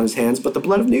Americans on his hands, but the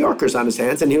blood of New Yorkers on his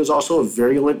hands, and he was also a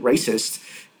virulent racist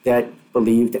that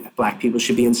believed that black people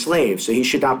should be enslaved, so he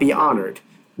should not be honored.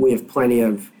 We have plenty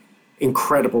of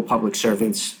incredible public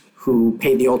servants who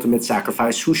paid the ultimate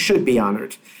sacrifice, who should be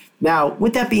honored. Now,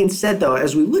 with that being said, though,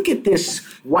 as we look at this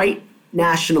white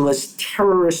nationalist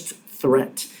terrorist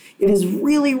threat, it is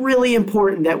really, really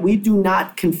important that we do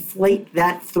not conflate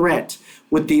that threat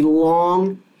with the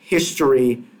long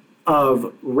history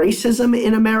of racism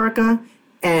in America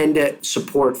and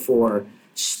support for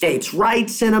states'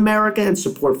 rights in America and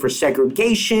support for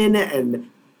segregation and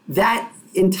that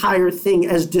entire thing,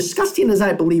 as disgusting as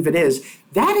I believe it is,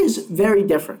 that is very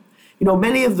different. You know,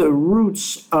 many of the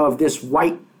roots of this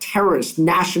white terrorist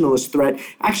nationalist threat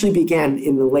actually began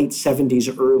in the late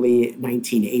 70s, early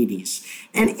 1980s.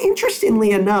 And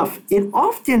interestingly enough, it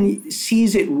often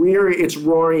sees it rear its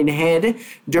roaring head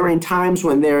during times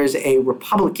when there is a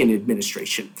Republican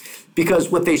administration. Because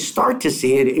what they start to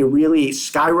see, it really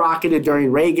skyrocketed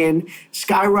during Reagan,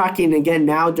 skyrocketing again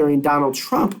now during Donald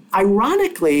Trump,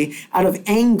 ironically out of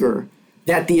anger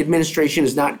that the administration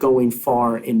is not going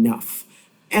far enough.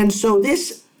 And so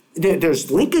there's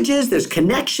linkages, there's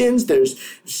connections, there's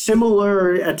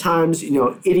similar, at times,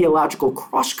 ideological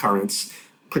cross-currents,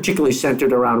 particularly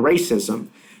centered around racism.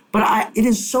 But it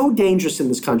is so dangerous in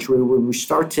this country when we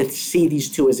start to see these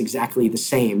two as exactly the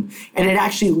same. And it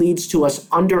actually leads to us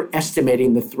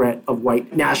underestimating the threat of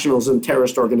white nationalism,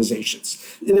 terrorist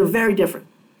organizations. They're very different.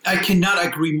 I cannot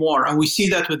agree more. And we see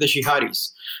that with the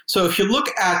jihadis. So if you look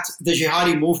at the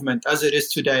jihadi movement as it is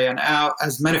today and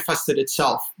as manifested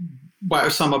itself by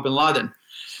Osama bin Laden,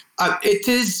 it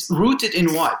is rooted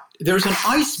in what? There's an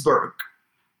iceberg,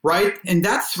 right? And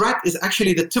that threat is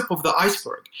actually the tip of the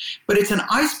iceberg. But it's an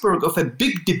iceberg of a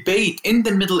big debate in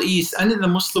the Middle East and in the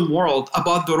Muslim world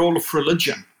about the role of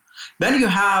religion. Then you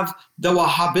have the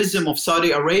Wahhabism of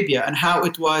Saudi Arabia and how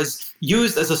it was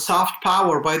used as a soft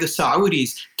power by the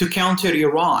Saudis to counter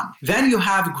Iran. Then you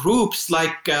have groups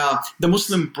like the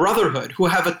Muslim Brotherhood who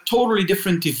have a totally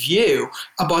different view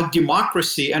about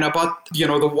democracy and about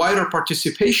the wider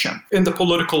participation in the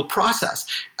political process.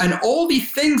 And all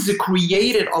these things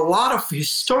created a lot of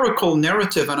historical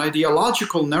narrative and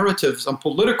ideological narratives and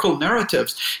political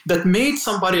narratives that made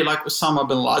somebody like Osama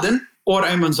bin Laden or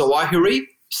Ayman Zawahiri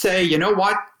say, you know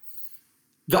what?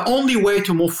 The only way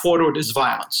to move forward is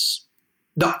violence.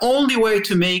 The only way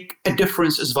to make a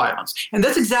difference is violence. And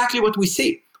that's exactly what we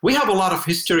see. We have a lot of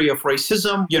history of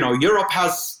racism. Europe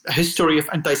has a history of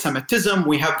anti-Semitism.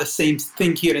 We have the same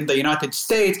thing here in the United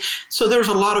States. So there's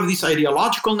a lot of these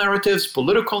ideological narratives,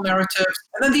 political narratives.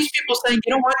 And then these people saying,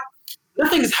 you know what?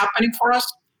 Nothing is happening for us.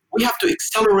 We have to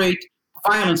accelerate.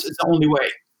 Violence is the only way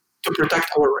to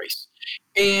protect our race.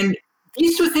 And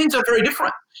these two things are very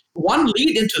different. One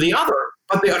lead into the other,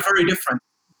 but they are very different.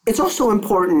 It's also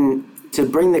important to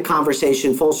bring the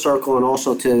conversation full circle and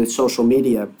also to social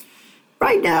media.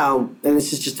 Right now, and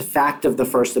this is just a fact of the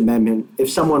First Amendment, if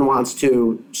someone wants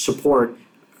to support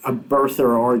a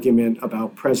birther argument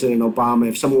about President Obama,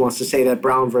 if someone wants to say that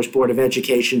Brown versus Board of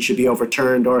Education should be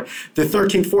overturned or the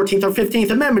 13th, 14th, or 15th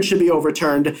Amendment should be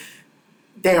overturned,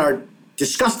 they are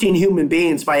disgusting human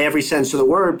beings by every sense of the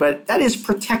word, but that is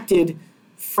protected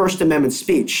First Amendment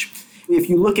speech. If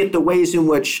you look at the ways in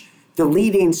which the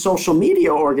leading social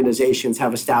media organizations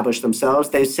have established themselves,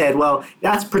 they've said, well,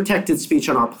 that's protected speech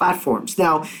on our platforms.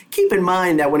 Now, keep in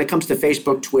mind that when it comes to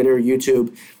Facebook, Twitter,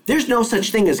 YouTube, there's no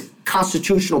such thing as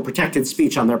constitutional protected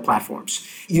speech on their platforms.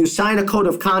 You sign a code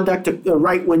of conduct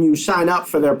right when you sign up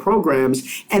for their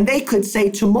programs, and they could say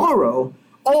tomorrow,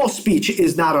 all speech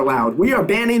is not allowed. We are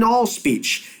banning all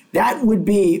speech. That would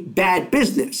be bad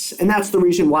business. And that's the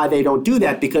reason why they don't do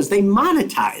that, because they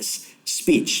monetize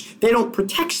speech. They don't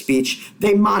protect speech,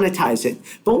 they monetize it.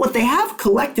 But what they have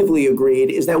collectively agreed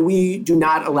is that we do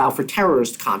not allow for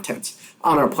terrorist content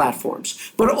on our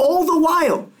platforms. But all the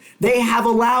while, They have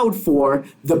allowed for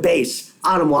the base,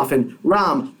 Atomwaffen,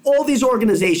 RAM, all these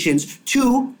organizations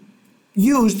to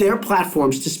use their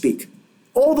platforms to speak.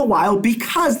 All the while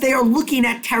because they are looking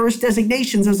at terrorist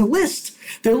designations as a list.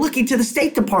 They're looking to the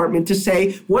State Department to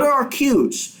say, what are our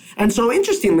cues? And so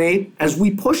interestingly, as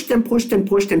we pushed and pushed and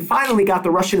pushed and finally got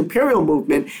the Russian imperial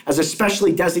movement as a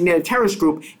specially designated terrorist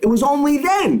group, it was only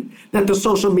then that the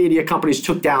social media companies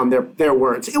took down their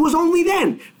words. It was only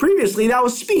then. Previously, that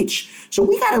was speech. So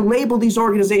we got to label these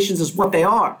organizations as what they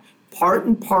are. Part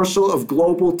and parcel of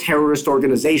global terrorist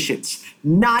organizations,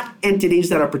 not entities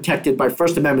that are protected by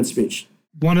First Amendment speech.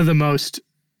 One of the most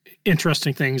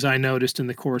interesting things I noticed in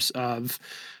the course of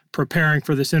preparing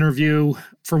for this interview,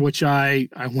 for which I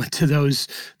went to those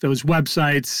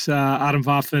websites,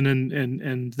 Atomwaffen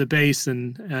and the base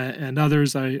and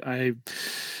others. I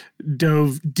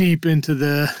dove deep into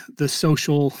the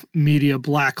social media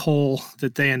black hole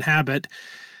that they inhabit,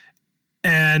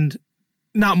 and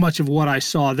not much of what I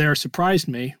saw there surprised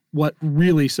me. What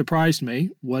really surprised me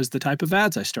was the type of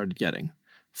ads I started getting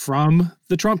from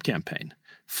the Trump campaign,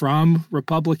 from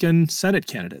Republican Senate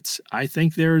candidates. I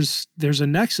think there's a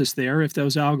nexus there if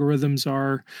those algorithms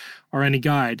are any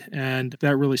guide, and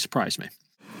that really surprised me.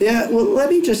 Yeah, well, let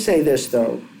me just say this,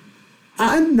 though.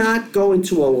 I'm not going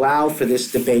to allow for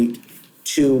this debate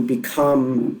to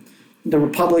become the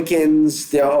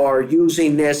Republicans that are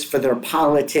using this for their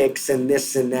politics and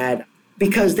this and that,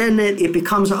 because then it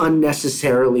becomes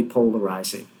unnecessarily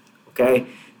polarizing, okay?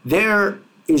 There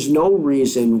is no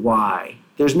reason why.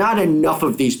 There's not enough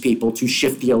of these people to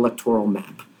shift the electoral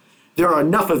map. There are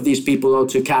enough of these people, though,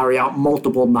 to carry out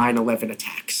multiple 9/11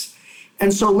 attacks.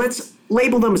 And so let's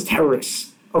label them as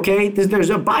terrorists, okay? There's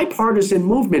a bipartisan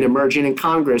movement emerging in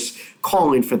Congress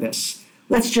calling for this.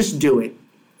 Let's just do it.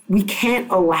 We can't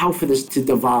allow for this to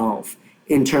devolve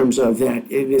in terms of that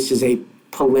this is a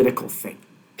political thing.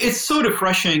 It's so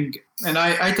refreshing, and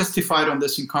I testified on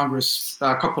this in Congress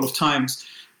a couple of times,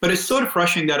 but it's so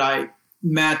refreshing that I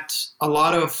met a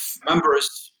lot of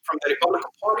members from the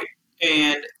Republican Party,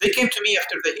 and they came to me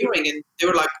after the hearing, and they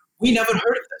were like, we never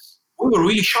heard of this. We were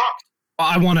really shocked.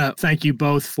 I want to thank you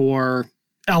both for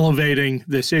elevating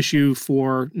this issue,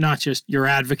 for not just your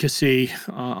advocacy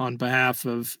on behalf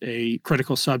of a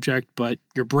critical subject, but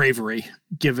your bravery,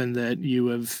 given that you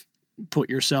have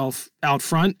put yourself out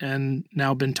front and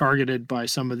now been targeted by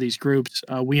some of these groups.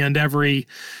 We end every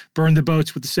Burn the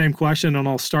Boats with the same question, and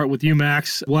I'll start with you,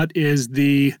 Max. What is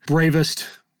the bravest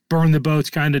burn the boats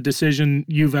kind of decision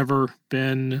you've ever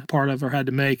been part of or had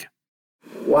to make?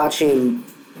 Watching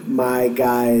my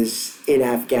guys in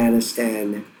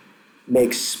Afghanistan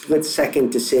make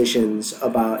split-second decisions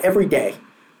about every day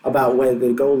about whether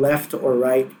to go left or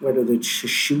right, whether to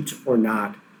shoot or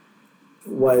not,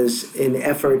 was an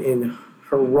effort in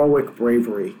heroic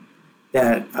bravery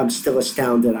that I'm still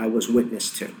astounded I was witness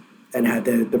to and had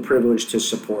the privilege to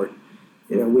support.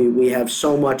 You know, we have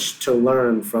so much to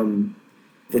learn from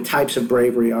the types of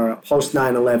bravery our post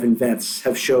 9/11 vets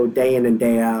have showed day in and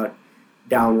day out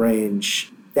downrange,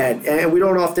 and we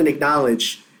don't often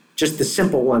acknowledge just the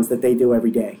simple ones that they do every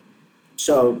day.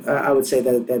 So I would say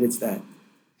that it's that.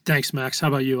 Thanks, Max. How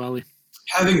about you, Ali?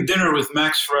 Having dinner with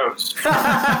Max Rose.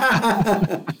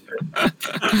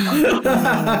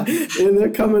 And they're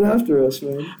coming after us,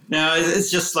 man. No,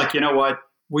 it's just like, you know what?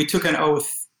 We took an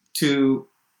oath to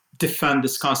defend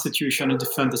this Constitution and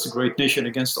defend this great nation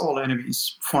against all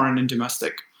enemies, foreign and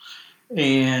domestic.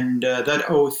 And that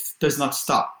oath does not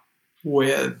stop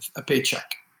with a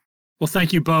paycheck. Well,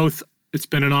 thank you both. It's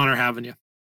been an honor having you.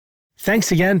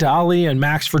 Thanks again to Ali and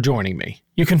Max for joining me.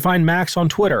 You can find Max on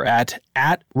Twitter at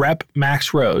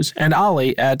 @RepMaxRose and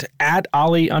Ali at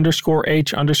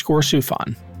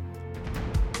 @Ali_H_Soufan.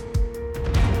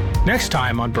 Next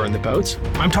time on Burn the Boats,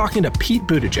 I'm talking to Pete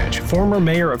Buttigieg, former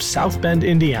mayor of South Bend,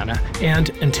 Indiana, and,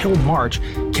 until March,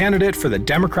 candidate for the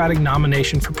Democratic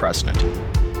nomination for president.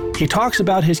 He talks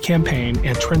about his campaign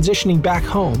and transitioning back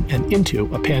home and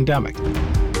into a pandemic.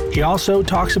 He also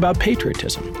talks about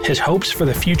patriotism, his hopes for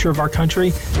the future of our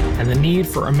country, and the need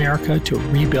for America to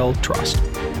rebuild trust.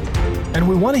 And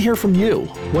we want to hear from you.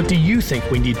 What do you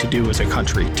think we need to do as a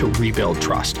country to rebuild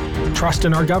trust? Trust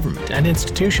in our government and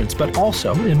institutions, but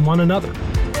also in one another.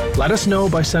 Let us know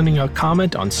by sending a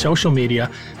comment on social media,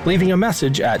 leaving a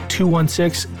message at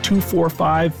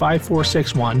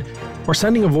 216-245-5461, or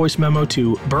sending a voice memo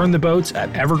to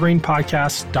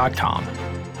burntheboats@evergreenpodcasts.com.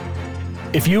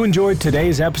 If you enjoyed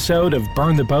today's episode of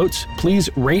Burn the Boats, please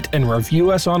rate and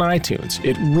review us on iTunes.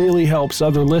 It really helps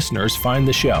other listeners find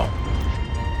the show.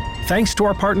 Thanks to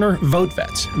our partner,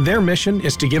 VoteVets. Their mission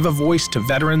is to give a voice to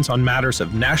veterans on matters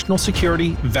of national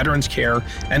security, veterans care,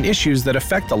 and issues that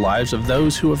affect the lives of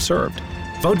those who have served.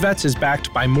 VoteVets is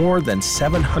backed by more than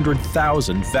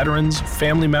 700,000 veterans,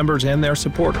 family members, and their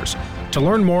supporters. To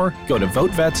learn more, go to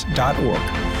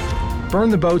votevets.org. Burn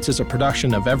the Boats is a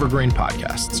production of Evergreen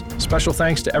Podcasts. Special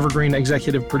thanks to Evergreen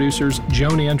executive producers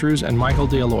Joan Andrews and Michael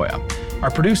D'Aloia.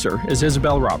 Our producer is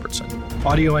Isabel Robertson.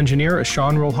 Audio engineer is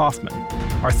Sean Rule Hoffman.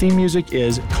 Our theme music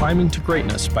is Climbing to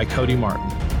Greatness by Cody Martin.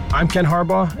 I'm Ken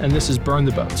Harbaugh, and this is Burn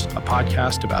the Boats, a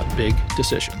podcast about big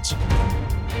decisions.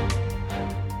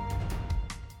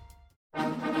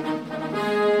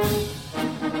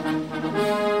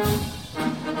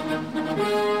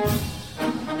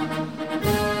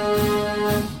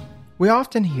 We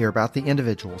often hear about the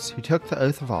individuals who took the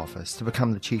oath of office to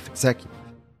become the chief executive.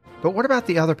 But what about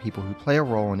the other people who play a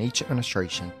role in each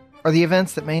administration, or the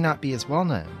events that may not be as well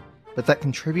known, but that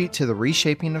contribute to the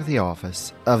reshaping of the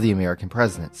office of the American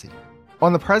presidency?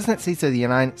 On the Presidencies of the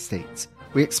United States,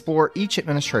 we explore each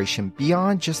administration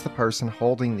beyond just the person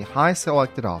holding the highest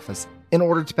elected office in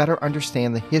order to better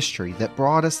understand the history that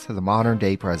brought us to the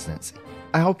modern-day presidency.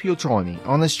 I hope you'll join me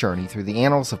on this journey through the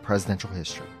annals of presidential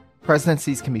history.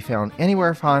 Presidencies can be found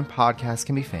anywhere fine podcasts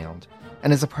can be found,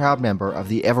 and is a proud member of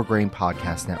the Evergreen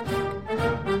Podcast Network.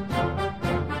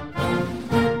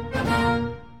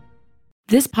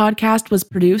 This podcast was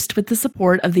produced with the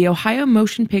support of the Ohio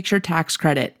Motion Picture Tax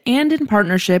Credit and in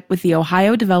partnership with the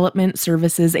Ohio Development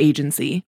Services Agency.